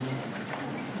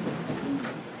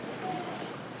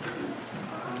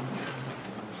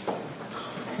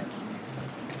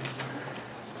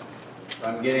So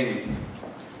I'm getting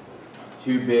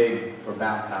too big for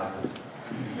bounce houses.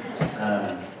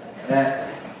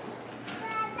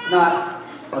 It's not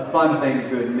a fun thing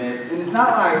to admit, and it's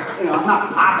not like, I'm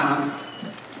not popping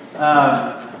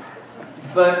them.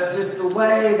 But just the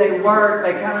way they work,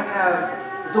 they kind of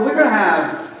have. So we're going to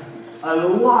have a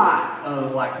lot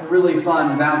of really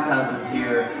fun bounce houses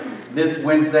here this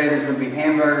Wednesday. There's going to be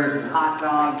hamburgers and hot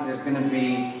dogs. There's going to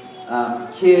be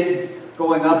kids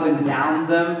going up and down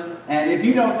them. And if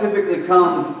you don't typically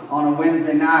come on a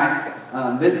Wednesday night,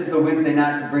 this is the Wednesday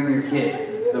night to bring your kids.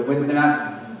 It's the Wednesday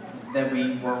night that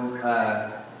we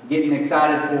were getting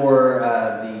excited for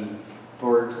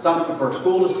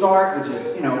school to start, which is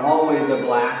always a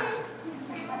blast.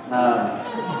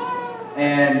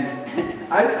 And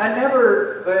I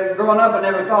never, growing up, I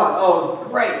never thought, oh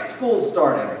great, school's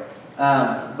starting.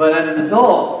 But as an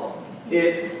adult,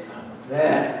 it's the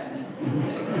best.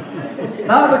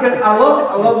 Not because I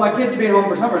love my kids being home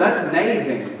for summer. That's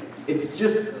amazing. It's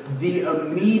just the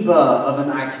amoeba of an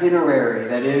itinerary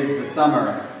that is the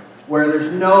summer, where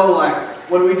there's no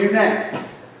what do we do next?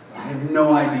 I have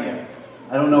no idea.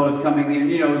 I don't know what's coming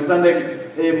in. Sunday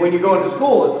when you go into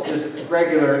school, it's just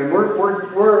regular, and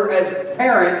we're as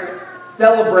parents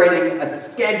celebrating a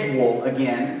schedule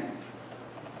again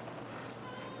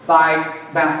by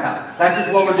bounce houses. That's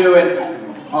just what we're doing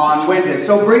on Wednesday.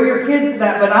 So bring your kids to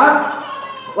that. But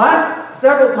last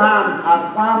several times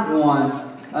I've climbed one,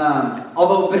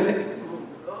 although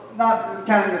not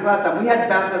counting this last time. We had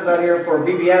bounce houses out here for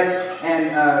VBS,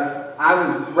 and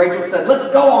Rachel said, "Let's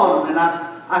go on them," and I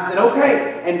said,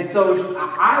 "Okay." And so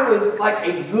I was like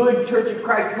a good Church of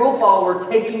Christ rule follower,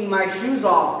 taking my shoes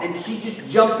off, and she just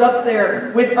jumped up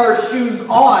there with her shoes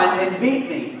on and beat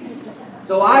me.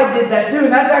 So I did that too,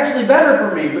 and that's actually better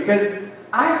for me because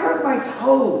I hurt my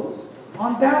toes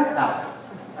on bounce houses.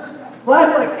 The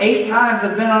last 8 times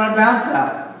I've been on a bounce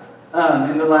house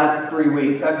in the last 3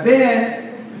 weeks. I've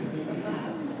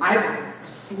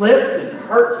slipped and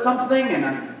hurt something, and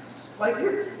I'm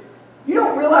you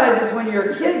don't realize this when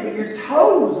you're a kid, but your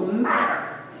toes matter.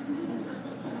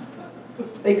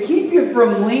 They keep you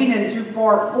from leaning too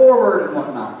far forward and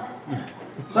whatnot.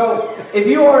 So if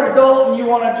you are an adult and you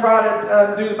want to try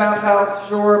to do the bounce house,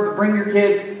 sure, but bring your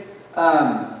kids.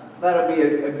 That'll be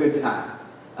a good time.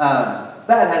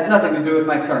 That has nothing to do with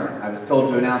my sermon. I was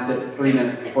told to announce it 3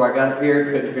 minutes before I got up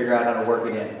here. Couldn't figure out how to work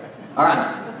it in. All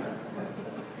right.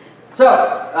 So,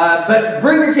 but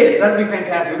bring your kids. That would be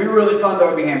fantastic. It would be really fun. There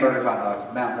would be hamburgers, hot dogs,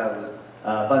 bounce houses,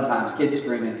 fun times, kids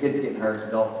screaming, kids getting hurt,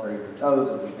 adults hurting their toes.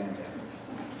 It would be fantastic.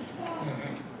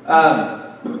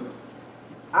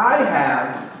 I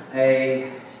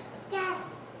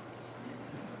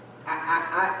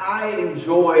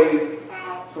enjoy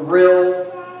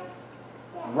thrill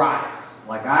rides.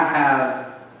 I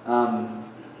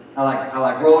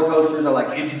like roller coasters. I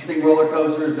like interesting roller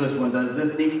coasters. This one does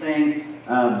this neat thing.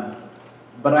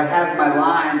 But I have my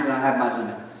lines and I have my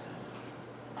limits.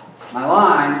 My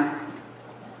line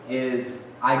is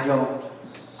I don't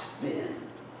spin.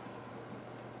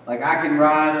 I can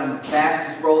ride on the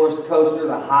fastest roller coaster,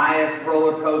 the highest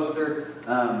roller coaster.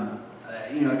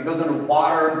 If it goes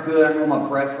underwater, I'm good. I can hold my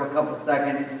breath for a couple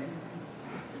seconds.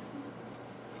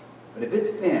 But if it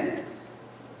spins,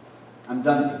 I'm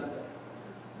done for the day.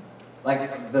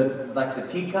 Like the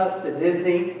teacups at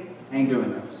Disney, I ain't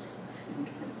doing those.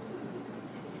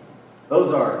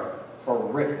 Those are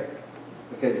horrific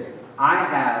because I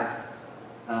have,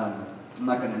 I'm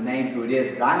not going to name who it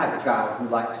is, but I have a child who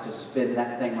likes to spin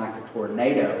that thing like a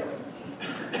tornado.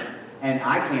 And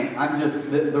I can't. I'm just,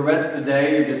 the rest of the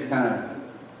day, you're just kind of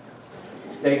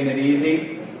taking it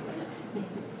easy.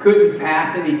 Couldn't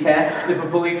pass any tests if a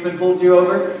policeman pulled you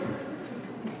over.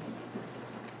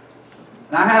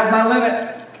 And I have my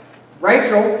limits.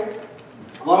 Rachel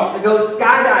wants to go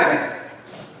skydiving.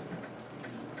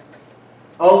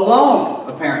 Alone,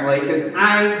 apparently, because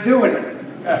I ain't doing it.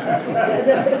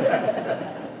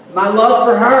 My love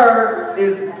for her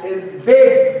is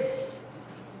big.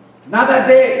 Not that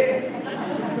big.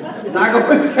 Not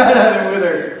going skydiving with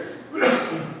her.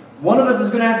 One of us is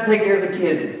going to have to take care of the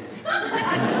kids.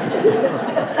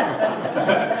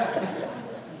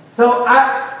 So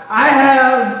I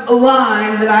have a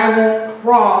line that I won't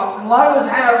cross, and a lot of us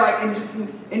have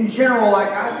in general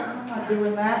I'm not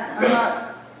doing that.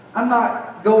 I'm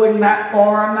not going that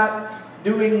far. I'm not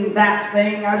doing that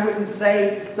thing. I wouldn't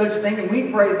say such a thing. And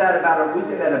we phrase that about we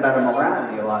say that about our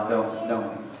morality a lot, don't we?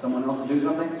 Someone else will do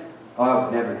something? Oh, I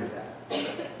would never do that.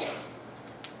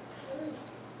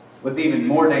 What's even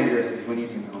more dangerous is when you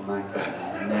say, oh my God,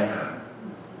 I never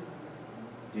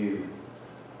do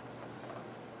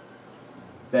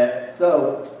that.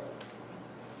 So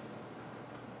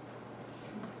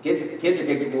Kids are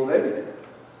capable of anything.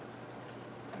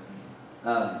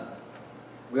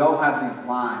 We all have these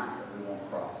lines that we won't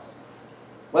cross.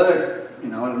 Whether it's,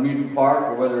 an amusement park,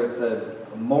 or whether it's a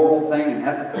moral thing, an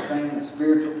ethical thing, a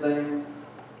spiritual thing.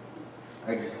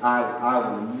 I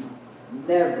will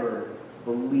never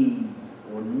believe,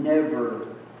 or never,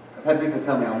 I've had people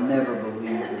tell me I'll never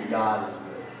believe that God is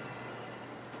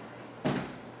good.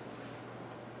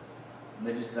 And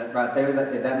they're just, that right there,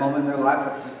 at that moment in their life,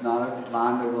 that's just not a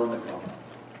line they're willing to cross.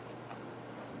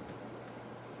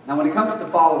 Now when it comes to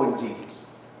following Jesus,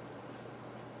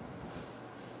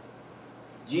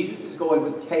 Jesus is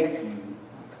going to take you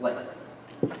places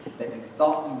that you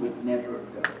thought you would never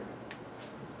go.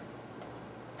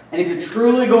 And if you're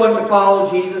truly going to follow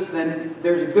Jesus, then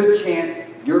there's a good chance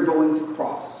you're going to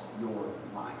cross your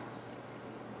lines.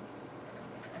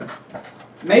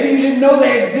 Maybe you didn't know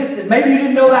they existed. Maybe you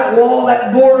didn't know that wall,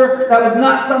 that border, that was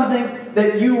not something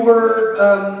that you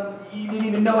were, you didn't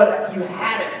even know it, you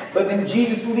had it. But then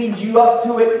Jesus leads you up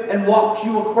to it and walks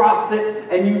you across it,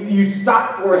 and you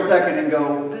stop for a second and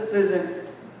go, this isn't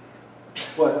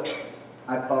what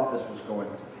I thought this was going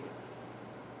to be.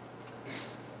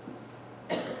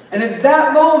 And at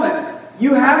that moment,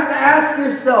 you have to ask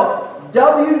yourself,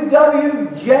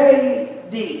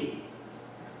 WWJD,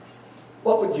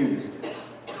 what would Judas do?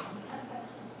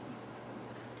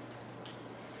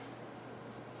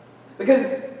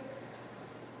 Because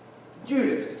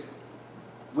Judas,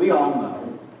 we all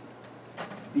know,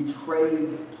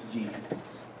 betrayed Jesus.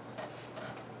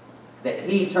 That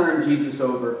he turned Jesus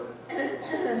over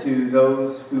to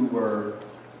those who were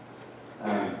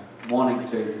wanting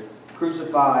to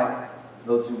crucify,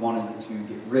 those who wanted to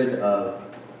get rid of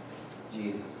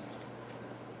Jesus.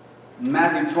 In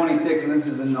Matthew 26, and this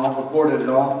is all recorded in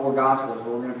all four Gospels, but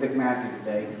we're going to pick Matthew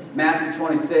today. Matthew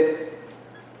 26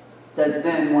 says,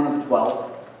 then one of the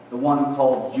 12, the one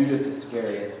called Judas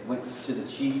Iscariot, went to the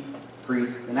chief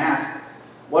priests and asked,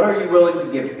 what are you willing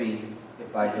to give me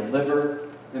if I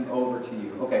deliver him over to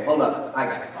you? Okay, hold up. I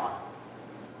got caught.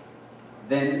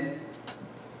 Then,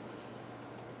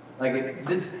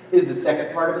 this is the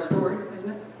second part of the story, isn't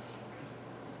it?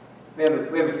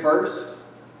 We have a first.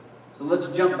 So let's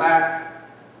jump back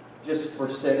just for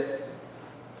 6.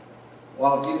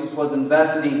 While Jesus was in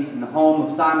Bethany, in the home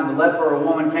of Simon the leper, a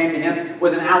woman came to him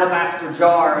with an alabaster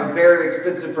jar of very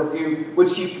expensive perfume,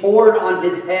 which she poured on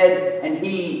his head, and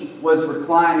he was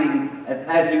reclining,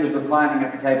 as he was reclining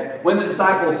at the table. When the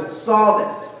disciples saw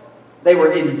this, they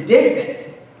were indignant.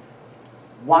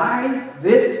 Why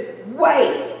this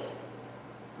waste?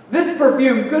 This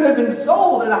perfume could have been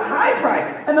sold at a high price,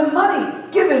 and the money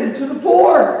given to the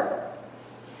poor.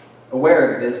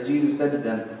 Aware of this, Jesus said to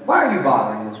them, why are you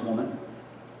bothering this woman?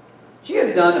 She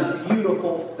has done a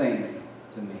beautiful thing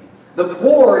to me. The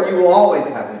poor you will always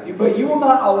have with you, but you will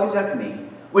not always have me.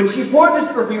 When she poured this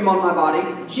perfume on my body,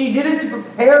 she did it to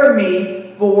prepare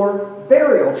me for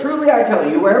burial. Truly I tell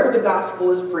you, wherever the gospel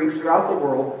is preached throughout the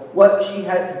world, what she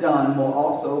has done will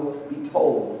also be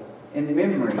told in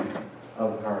memory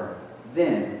of her.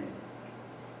 Then,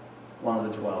 one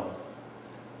of the 12,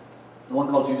 the one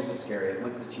called Judas Iscariot,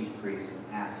 went to the chief priests and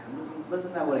asked,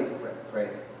 listen to what he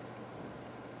phrased.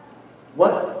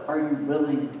 What are you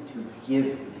willing to give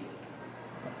me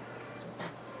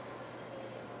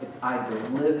if I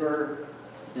deliver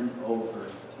him over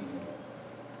to you?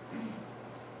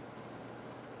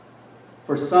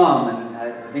 For some, and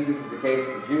I think this is the case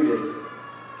for Judas,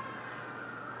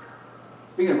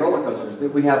 speaking of roller coasters,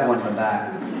 we have one in the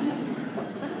back.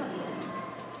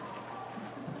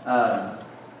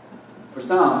 For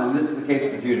some, and this is the case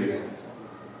for Judas,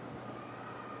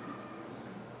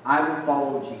 I will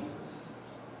follow Jesus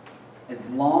as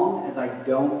long as I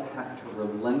don't have to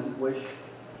relinquish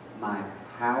my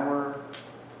power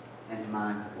and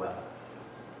my wealth.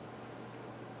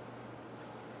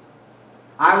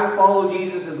 I will follow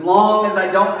Jesus as long as I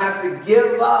don't have to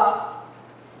give up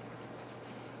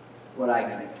what I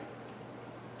get.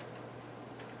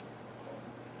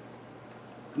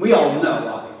 We all know,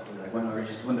 obviously, like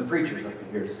when the preacher's up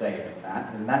here saying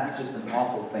that, and that's just an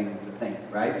awful thing to think,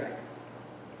 right?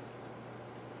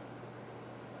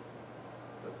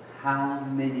 But how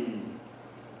many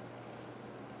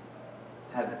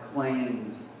have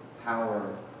claimed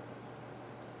power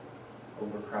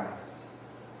over Christ?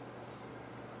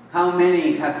 How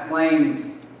many have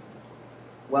claimed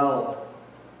wealth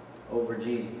over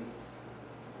Jesus?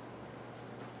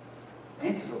 The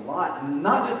answer's a lot.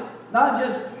 Not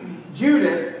just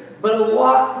Judas, but a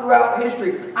lot throughout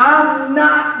history. I'm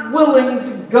not willing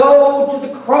to go to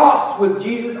the cross with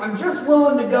Jesus. I'm just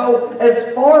willing to go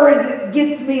as far as it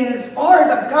gets me and as far as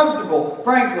I'm comfortable,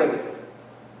 frankly.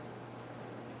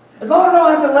 As long as I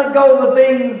don't have to let go of the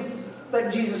things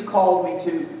that Jesus called me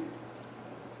to.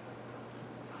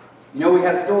 You know, we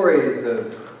have stories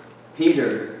of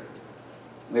Peter.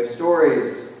 We have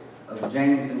stories of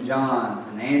James and John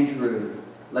and Andrew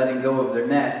letting go of their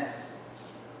nets.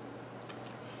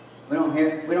 We don't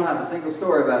have a single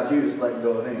story about Judas letting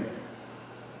go of anything.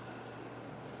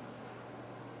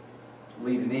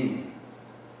 Leaving anything.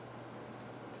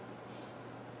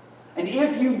 And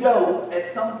if you don't,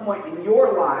 at some point in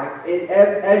your life,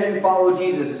 as you follow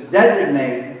Jesus,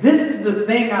 designate, this is the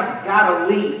thing I've got to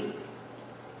leave.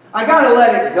 I got to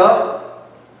let it go.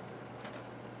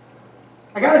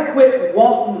 I got to quit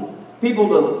wanting people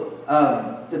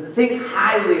to think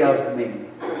highly of me.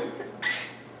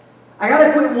 I got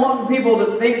to quit wanting people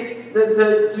to think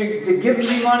to give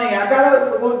me money. I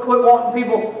got to quit wanting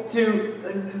people to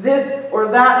this or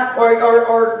that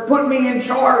or put me in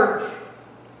charge.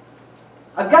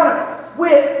 I've got to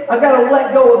quit. I've got to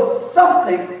let go of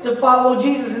something to follow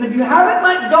Jesus. And if you haven't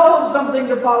let go of something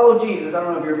to follow Jesus, I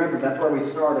don't know if you remember, that's where we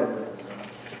started with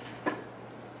this.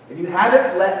 If you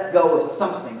haven't let go of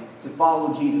something to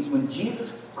follow Jesus, when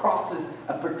Jesus crosses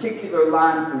a particular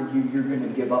line for you, you're going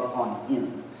to give up on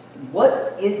Him.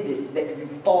 What is it that you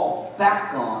fall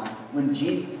back on when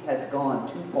Jesus has gone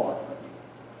too far from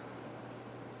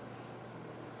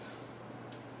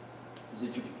you?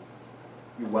 Is it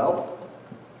your wealth?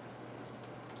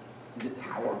 Is it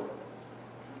power?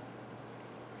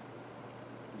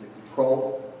 Is it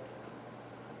control?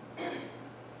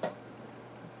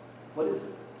 What is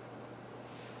it?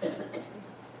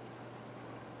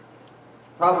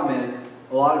 Problem is,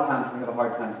 a lot of times we have a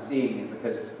hard time seeing it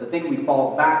because the thing we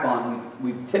fall back on,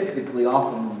 we've typically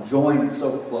often joined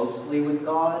so closely with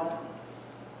God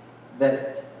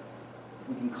that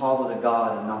we can call it a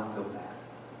God and not feel bad.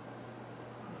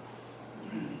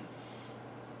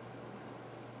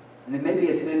 And it may be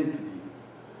a sin for you.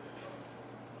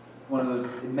 One of those,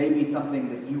 it may be something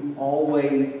that you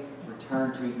always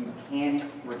return to, you can't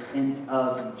repent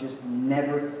of, you just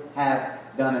never have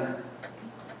done it.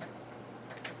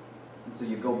 And so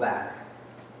you go back.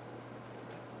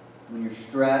 When you're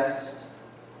stressed,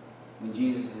 when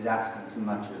Jesus is asking too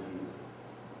much of you,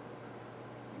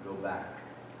 you go back.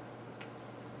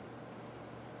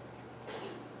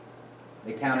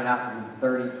 They counted out for him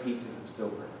 30 pieces of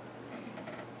silver.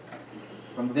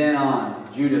 From then on,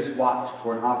 Judas watched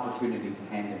for an opportunity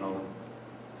to hand him over.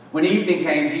 When evening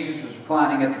came, Jesus was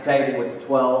reclining at the table with the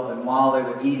 12, and while they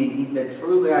were eating, he said,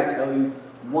 "Truly I tell you,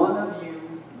 one of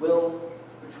you will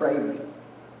betray me."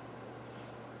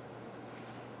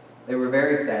 They were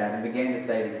very sad and began to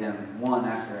say to him, one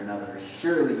after another,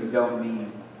 "Surely you don't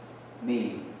mean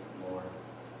me, Lord."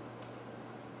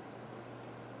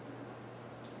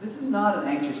 This is not an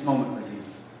anxious moment for Jesus.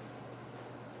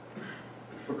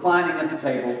 Reclining at the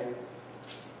table,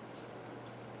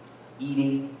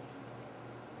 eating.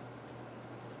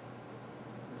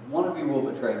 One of you will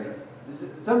betray me. This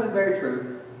is something very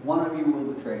true. One of you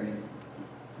will betray me.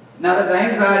 Now that the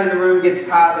anxiety in the room gets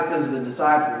high because of the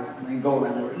disciples, and they go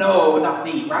around there, "No, not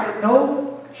me, right?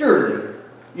 No, surely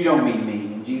you don't mean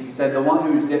me." And Jesus said, "The one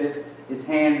who has dipped his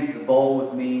hand into the bowl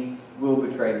with me will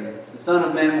betray me. The Son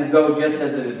of Man will go just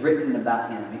as it is written about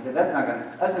him." He said,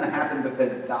 that's going to happen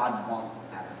because God wants it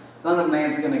to happen. The Son of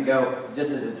Man's going to go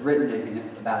just as it's written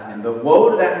about him. But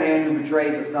woe to that man who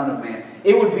betrays the Son of Man.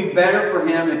 It would be better for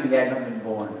him if he had not been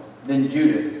born. Then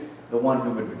Judas, the one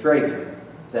who would betray him,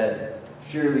 said,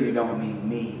 "Surely you don't mean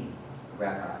me,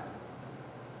 Rabbi."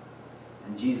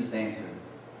 And Jesus answered,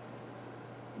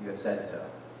 "You have said so."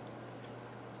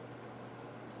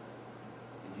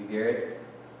 Did you hear it?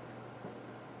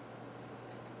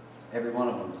 Every one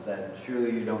of them said,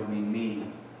 "Surely you don't mean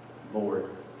me, Lord."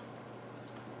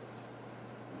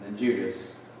 And then Judas,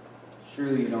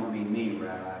 "Surely you don't mean me,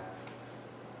 Rabbi."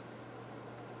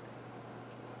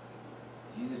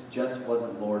 Jesus just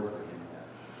wasn't Lord for him yet.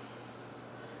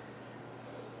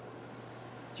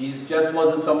 Jesus just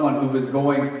wasn't someone who was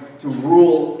going to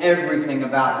rule everything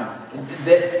about him.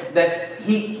 That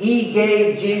he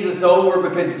gave Jesus over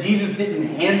because Jesus didn't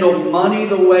handle money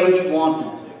the way he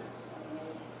wanted to.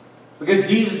 Because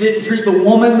Jesus didn't treat the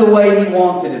woman the way he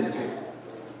wanted him to.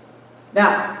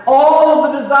 Now, all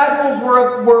of the disciples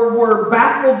were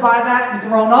baffled by that and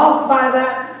thrown off by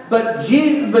that. But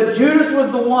Judas was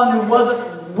the one who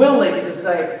wasn't willing to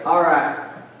say, "All right,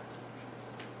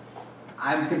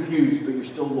 I'm confused, but you're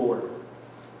still Lord.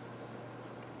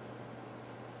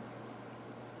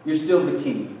 You're still the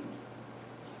King.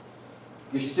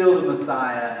 You're still the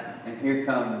Messiah." And here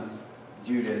comes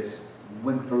Judas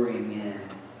whimpering in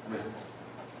with,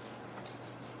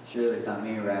 "Surely it's not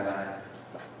me, Rabbi,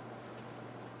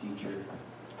 teacher."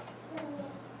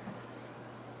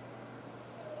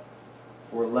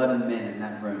 For 11 men in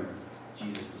that room,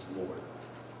 Jesus was Lord.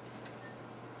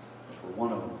 But for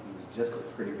one of them, he was just a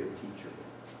pretty good teacher.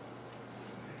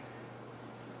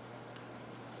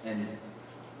 And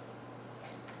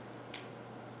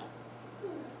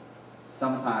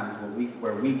sometimes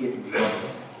where we get in trouble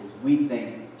is we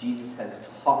think Jesus has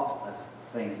taught us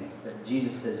things. That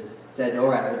Jesus has said, all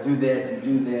right, we'll do this and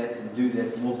do this and do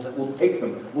this. And we'll take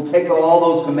them. We'll take all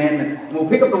those commandments. And we'll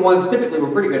pick up the ones typically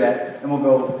we're pretty good at. And we'll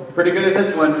go, pretty good at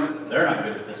this one. They're not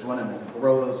good at this one. And we'll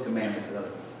throw those commandments at other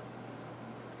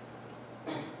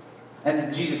people.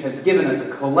 And Jesus has given us a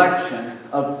collection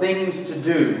of things to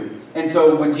do. And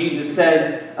so when Jesus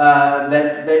says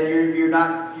that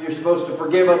you're supposed to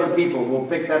forgive other people, we'll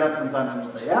pick that up sometime and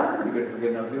we'll say, yeah, I'm pretty good at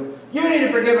forgiving other people. You need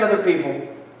to forgive other people.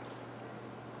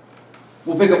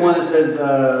 We'll pick up one that says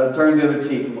turn the other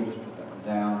cheek, and we'll just put that one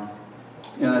down.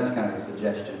 You know, that's kind of a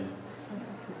suggestion.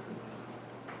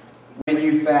 When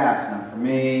you fast, not for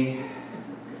me.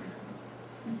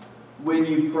 When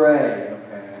you pray,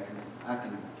 okay, I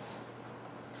can.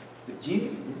 But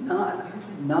Jesus did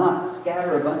not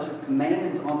scatter a bunch of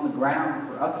commands on the ground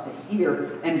for us to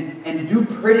hear and do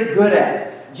pretty good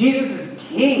at. Jesus is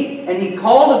King, and He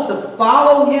called us to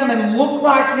follow Him and look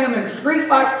like Him and treat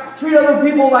other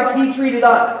people like He treated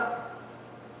us.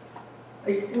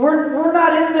 We're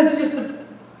not in this just to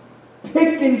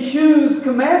pick and choose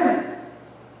commandments.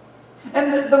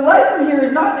 And the lesson here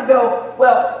is not to go,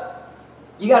 well,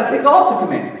 you got to pick all the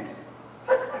commandments.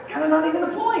 That's kind of not even the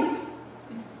point.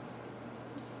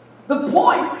 The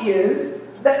point is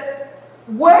that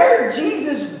where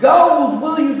Jesus goes,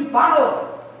 will you follow?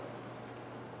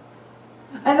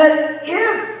 And that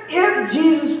if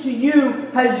Jesus to you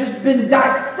has just been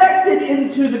dissected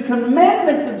into the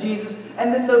commandments of Jesus,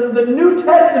 and then the New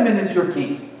Testament is your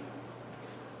king.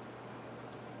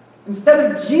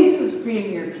 Instead of Jesus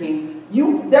being your king,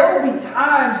 there will be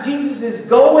times Jesus is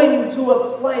going to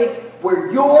a place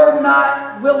where you're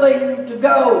not willing to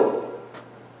go.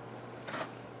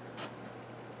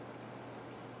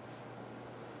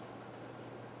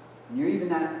 And you're even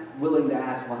not willing to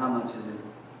ask, well, how much is it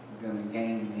going to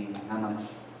gain me? How much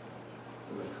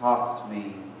will it cost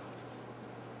me?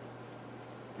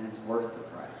 And it's worth the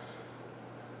price.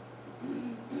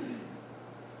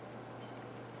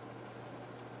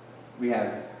 We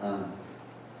have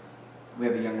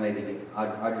a young lady,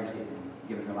 Audrey's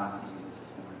giving her life to Jesus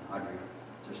this morning. Audrey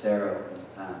Tercero is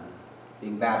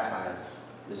being baptized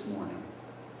this morning.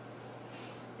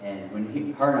 And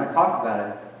when her and I talked about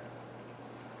it,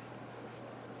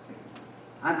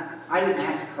 I didn't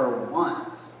ask her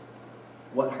once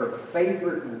what her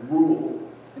favorite rule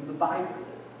in the Bible is.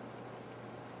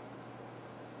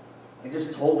 I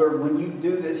just told her, when you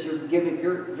do this,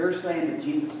 you're saying that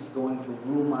Jesus is going to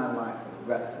rule my life for the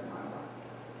rest of my life.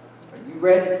 Are you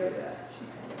ready for that? She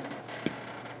said, yeah.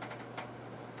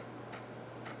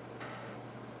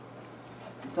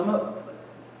 And some of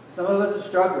us are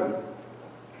struggling.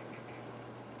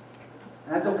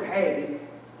 And that's okay.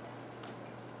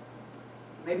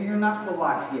 Maybe you're not to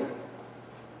life yet.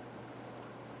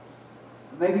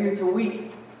 Maybe you're too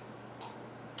weak.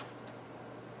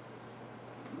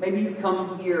 Maybe you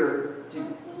come here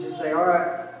to just say, all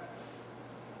right,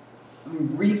 I'm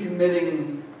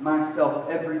recommitting myself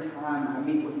every time I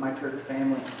meet with my church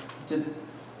family to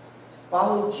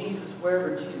follow Jesus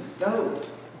wherever Jesus goes.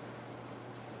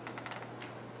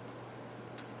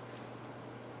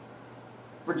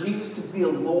 For Jesus to be a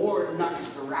Lord, not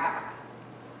just a rabbi.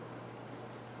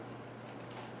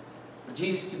 For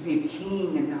Jesus to be a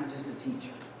king and not just a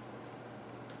teacher.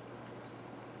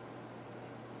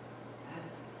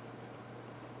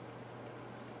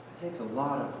 That takes a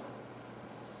lot of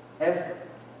effort.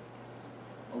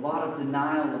 A lot of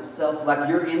denial of self. Like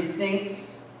your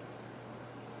instincts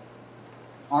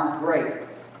aren't great.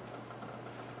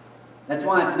 That's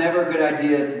why it's never a good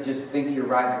idea to just think you're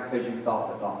right because you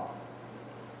thought the thought.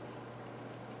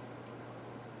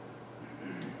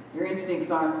 Your instincts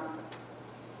aren't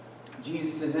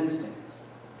Jesus' instincts.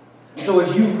 So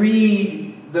as you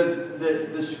read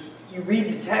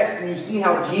the text and you see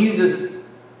how Jesus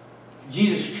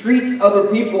treats other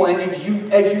people, and as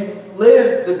you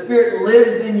live, the Spirit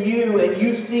lives in you, and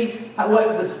you see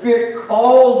what the Spirit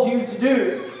calls you to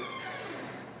do.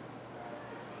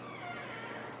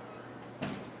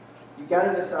 You've got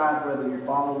to decide whether you're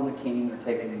following a king or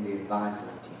taking the advice of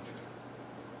a teacher.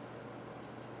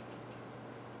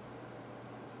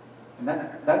 And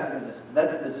that's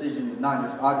a decision that not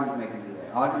just Audrey's making today.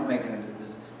 Audrey's making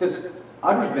this because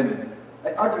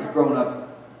Audrey's grown up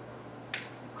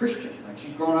Christian. Like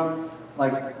she's grown up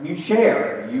like you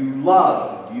share, you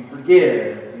love, love, you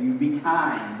forgive, you be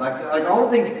kind. Like all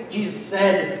the things Jesus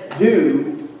said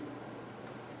do,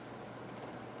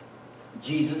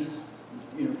 Jesus,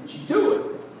 you do it.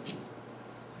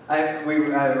 I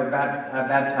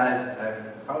baptized,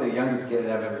 probably the youngest kid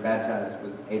I've ever baptized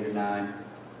was 8 or 9.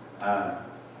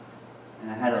 And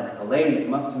I had a lady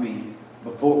come up to me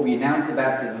before we announced the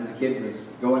baptism. The kid was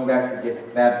going back to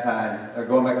get baptized, or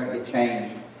going back to get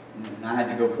changed. And I had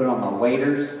to go put on my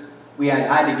waders. I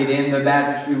had to get in the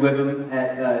baptistry with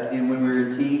him when we were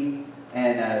in T.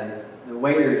 And the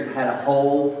waders had a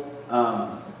hole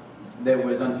that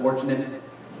was unfortunate.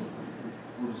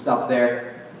 We'll stop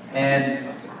there. And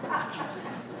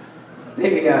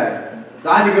so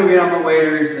I had to go get on my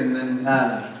waders, and then,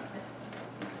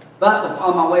 but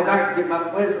on my way back to get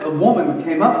my waders, a woman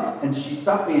came up and she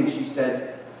stopped me and she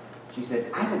said,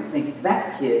 I don't think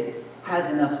that kid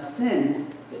has enough sins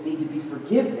that need to be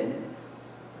forgiven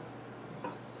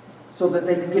so that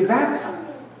they can get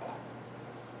baptized.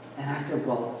 And I said,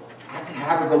 well, I could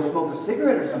have her go smoke a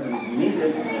cigarette or something if you need to.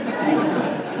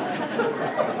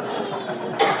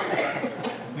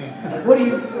 Like, what do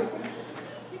you...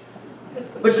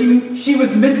 But she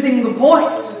was missing the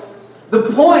point. The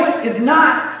point is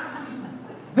not,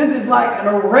 this is like an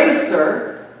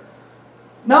eraser.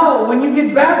 No, when you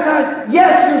get baptized,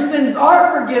 yes, your sins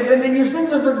are forgiven, and your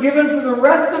sins are forgiven for the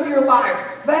rest of your life.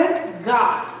 Thank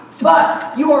God.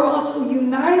 But you are also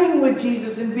uniting with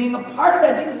Jesus and being a part of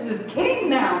that. Jesus is king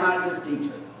now, not just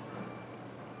teacher.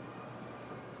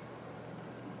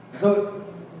 So,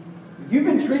 if you've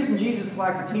been treating Jesus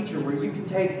like a teacher where you can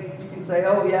say,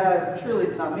 oh yeah, surely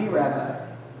it's not me, Rabbi.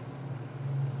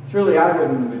 Surely I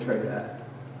wouldn't betray that.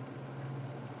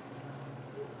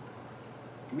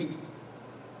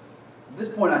 At this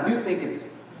point, I do think it's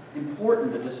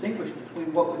important to distinguish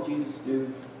between what would Jesus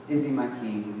do, is he my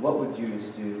king, and what would Judas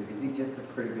do, is he just a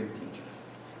pretty good teacher?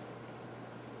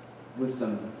 With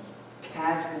some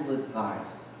casual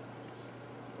advice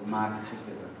for my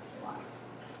particular life.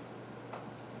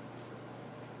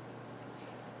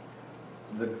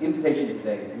 So the invitation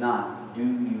today is not, do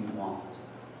you want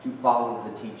to follow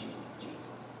the teaching of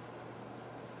Jesus?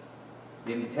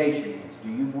 The invitation is, do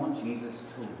you want Jesus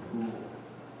to rule?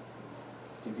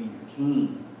 To be your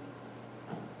king?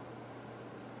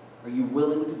 Are you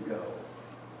willing to go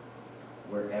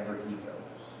wherever he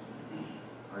goes?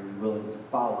 Are you willing to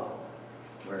follow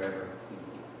wherever he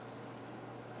leads?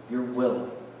 If you're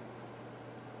willing,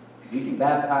 you can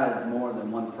baptize more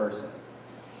than one person.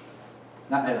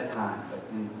 Not at a time, but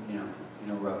in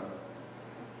a row.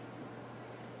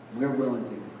 We're willing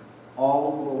to.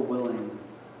 All who are willing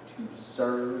to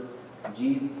serve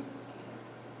Jesus as King,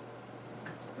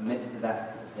 commit to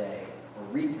that today, or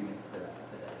recommit to that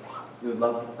today. We would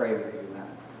love to pray with you now.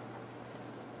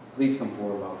 Please come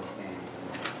forward while we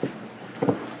stand.